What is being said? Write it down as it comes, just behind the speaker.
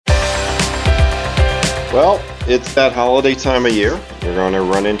Well, it's that holiday time of year. You're going to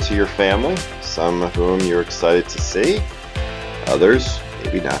run into your family, some of whom you're excited to see, others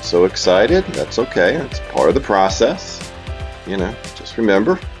maybe not so excited. That's okay. It's part of the process. Just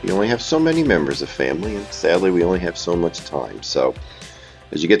remember, you only have so many members of family, and sadly, we only have so much time. So,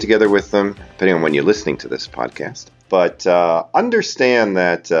 as you get together with them, depending on when you're listening to this podcast, but understand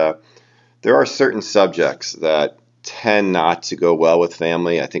that there are certain subjects that tend not to go well with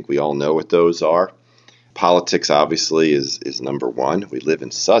family. I think we all know what those are. Politics, obviously, is number one. We live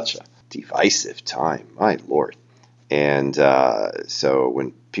in such a divisive time, my Lord. And so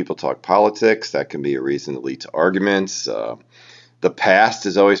when people talk politics, that can be a reason to lead to arguments. The past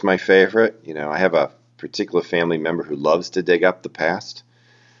is always my favorite. I have a particular family member who loves to dig up the past.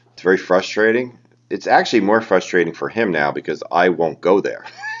 It's very frustrating. It's actually more frustrating for him now because I won't go there.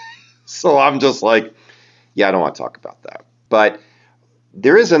 So I'm just like, yeah, I don't want to talk about that. But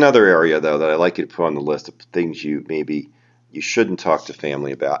there is another area, though, that I'd like you to put on the list of things you shouldn't talk to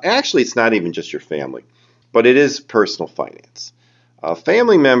family about. Actually, it's not even just your family, but it is personal finance.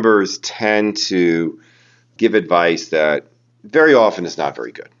 Family members tend to give advice that very often is not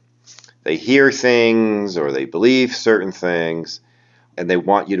very good. They hear things or they believe certain things, and they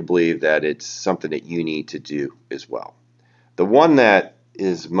want you to believe that it's something that you need to do as well. The one that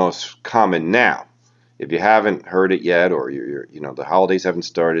is most common now, if you haven't heard it yet, or the holidays haven't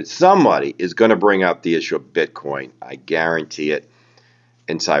started, somebody is going to bring up the issue of Bitcoin. I guarantee it,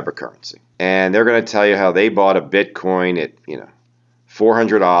 and cyber currency. And they're going to tell you how they bought a Bitcoin at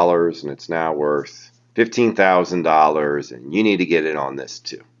 $400 and it's now worth $15,000, and you need to get in on this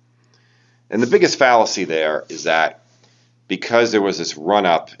too. And the biggest fallacy there is that because there was this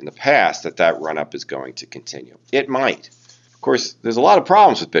run-up in the past, that run-up is going to continue. It might. Of course, there's a lot of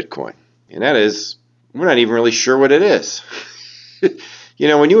problems with Bitcoin, and that is, we're not even really sure what it is.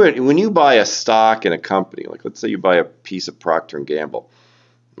 When you buy a stock in a company, like let's say you buy a piece of Procter & Gamble,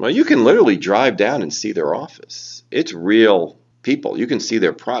 well, you can literally drive down and see their office. It's real people. You can see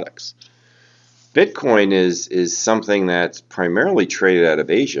their products. Bitcoin is something that's primarily traded out of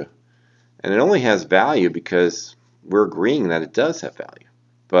Asia, and it only has value because we're agreeing that it does have value.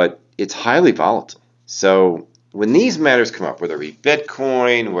 But it's highly volatile. So when these matters come up, whether it be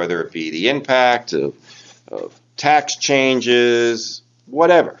Bitcoin, whether it be the impact of tax changes,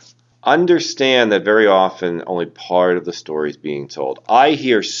 whatever, understand that very often only part of the story is being told. I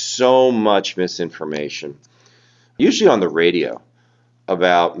hear so much misinformation, usually on the radio,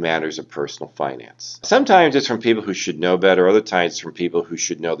 about matters of personal finance. Sometimes it's from people who should know better. Other times it's from people who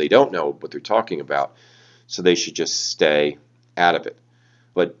should know they don't know what they're talking about, so they should just stay out of it.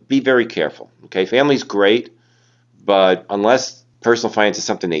 But be very careful, okay? Family's great. But unless personal finance is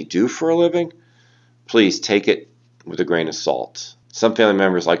something they do for a living, please take it with a grain of salt. Some family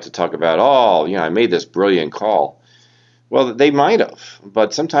members like to talk about, I made this brilliant call. Well, they might have,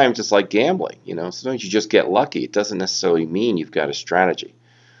 but sometimes it's like gambling. Sometimes you just get lucky. It doesn't necessarily mean you've got a strategy.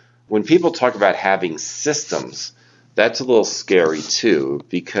 When people talk about having systems, that's a little scary too,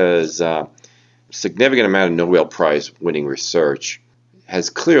 because a significant amount of Nobel Prize winning research has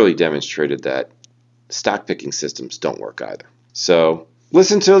clearly demonstrated that stock picking systems don't work either. So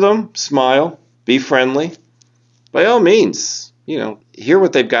listen to them, smile, be friendly. By all means, hear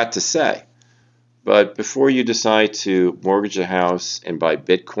what they've got to say. But before you decide to mortgage a house and buy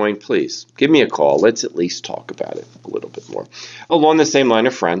Bitcoin, please give me a call. Let's at least talk about it a little bit more. Along the same line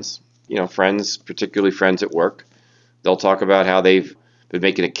of friends, friends, particularly friends at work, they'll talk about how they've been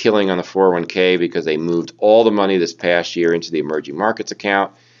making a killing on the 401k because they moved all the money this past year into the emerging markets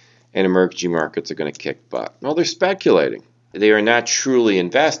account, and emerging markets are going to kick butt. Well, they're speculating. They are not truly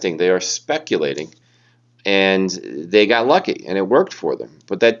investing. They are speculating. And they got lucky, and it worked for them.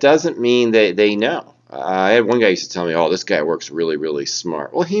 But that doesn't mean they know. I had one guy used to tell me, this guy works really, really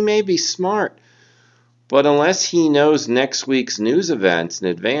smart. Well, he may be smart, but unless he knows next week's news events in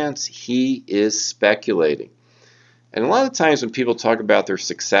advance, he is speculating. And a lot of times when people talk about their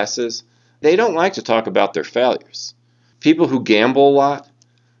successes, they don't like to talk about their failures. People who gamble a lot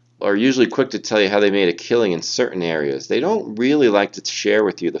are usually quick to tell you how they made a killing in certain areas. They don't really like to share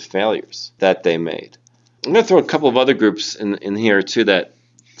with you the failures that they made. I'm going to throw a couple of other groups in here too that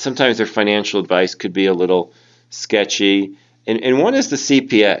sometimes their financial advice could be a little sketchy. And one is the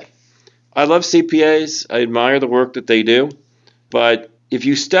CPA. I love CPAs. I admire the work that they do. But if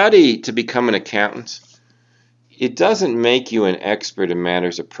you study to become an accountant, it doesn't make you an expert in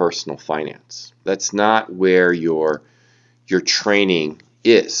matters of personal finance. That's not where your training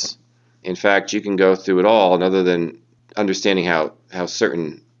is. In fact, you can go through it all, and other than understanding how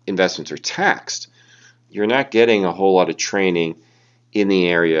certain investments are taxed, you're not getting a whole lot of training in the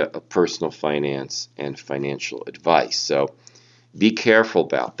area of personal finance and financial advice. So be careful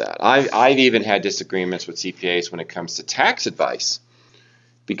about that. I've even had disagreements with CPAs when it comes to tax advice,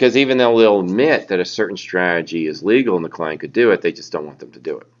 because even though they'll admit that a certain strategy is legal and the client could do it, they just don't want them to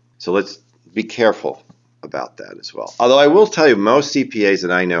do it. So let's be careful about that as well. Although I will tell you, most CPAs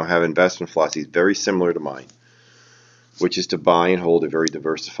that I know have investment philosophies very similar to mine, which is to buy and hold a very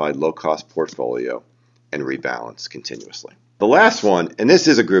diversified, low-cost portfolio and rebalance continuously. The last one, and this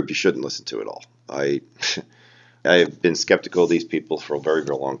is a group you shouldn't listen to at all. I have been skeptical of these people for a very,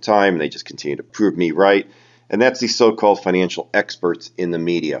 very long time, and they just continue to prove me right. And that's the so-called financial experts in the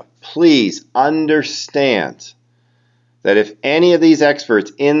media. Please understand that if any of these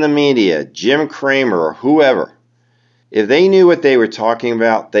experts in the media, Jim Cramer or whoever, if they knew what they were talking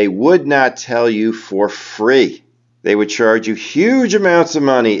about, they would not tell you for free. They would charge you huge amounts of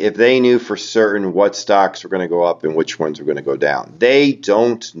money if they knew for certain what stocks were going to go up and which ones were going to go down. They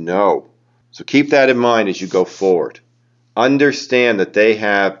don't know. So keep that in mind as you go forward. Understand that they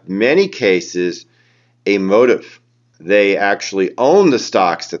have, many cases, a motive. They actually own the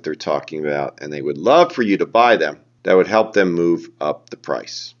stocks that they're talking about, and they would love for you to buy them. That would help them move up the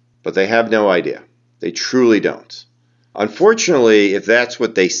price. But they have no idea. They truly don't. Unfortunately, if that's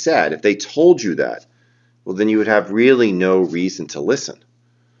what they said, if they told you that, well, then you would have really no reason to listen.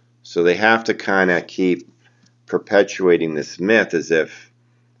 So they have to kind of keep perpetuating this myth as if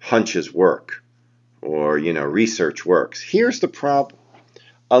hunches work or, research works. Here's the problem.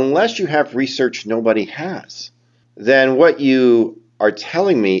 Unless you have research nobody has, then what you are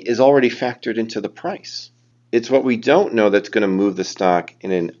telling me is already factored into the price. It's what we don't know that's going to move the stock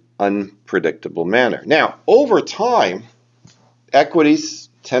in an unpredictable manner. Now, over time, equities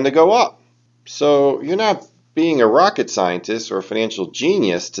tend to go up. So you're not being a rocket scientist or a financial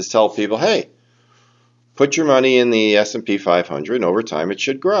genius to tell people, hey, put your money in the S&P 500 and over time it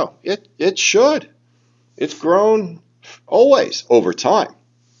should grow. It should. It's grown always over time.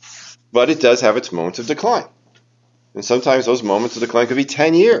 But it does have its moments of decline. And sometimes those moments of decline could be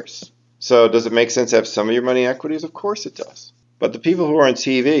 10 years. So does it make sense to have some of your money in equities? Of course it does. But the people who are on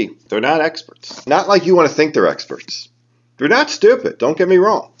TV, they're not experts. Not like you want to think they're experts. They're not stupid, don't get me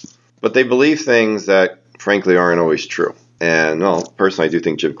wrong. But they believe things that, frankly, aren't always true. And, personally, I do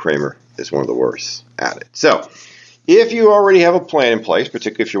think Jim Cramer is one of the worst at it. So if you already have a plan in place,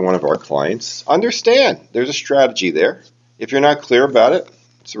 particularly if you're one of our clients, understand there's a strategy there. If you're not clear about it,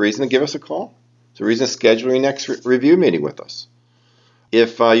 it's a reason to give us a call. It's a reason to schedule your next review meeting with us.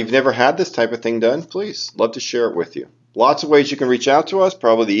 If you've never had this type of thing done, please, love to share it with you. Lots of ways you can reach out to us.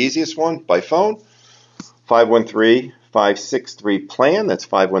 Probably the easiest one, by phone, 513-563-PLAN. That's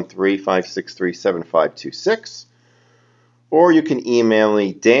 513-563-7526. Or you can email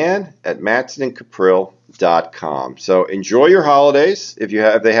me, dan@matsonandcaprill.com. So enjoy your holidays if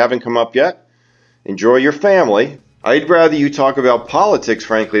they haven't come up yet. Enjoy your family. I'd rather you talk about politics,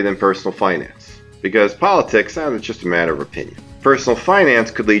 frankly, than personal finance. Because politics, it's just a matter of opinion. Personal finance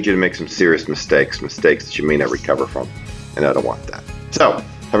could lead you to make some serious mistakes that you may not recover from. And I don't want that. So,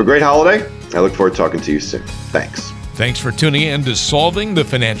 have a great holiday. I look forward to talking to you soon. Thanks. Thanks for tuning in to Solving the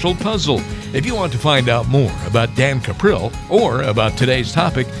Financial Puzzle. If you want to find out more about Dan Caprill or about today's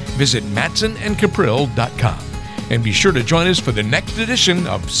topic, visit matsonandcaprill.com. And be sure to join us for the next edition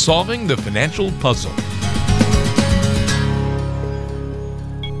of Solving the Financial Puzzle.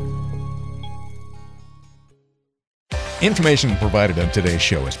 Information provided on today's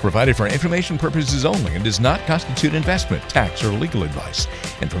show is provided for information purposes only and does not constitute investment, tax, or legal advice.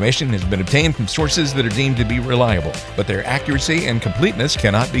 Information has been obtained from sources that are deemed to be reliable, but their accuracy and completeness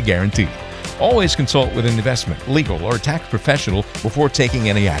cannot be guaranteed. Always consult with an investment, legal, or tax professional before taking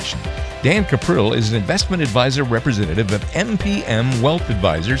any action. Dan Caprill is an investment advisor representative of MPM Wealth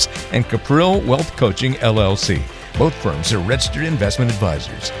Advisors and Caprill Wealth Coaching, LLC. Both firms are registered investment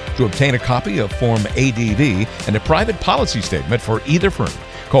advisors. To obtain a copy of Form ADV and a private policy statement for either firm,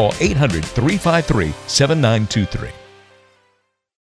 call 800-353-7923.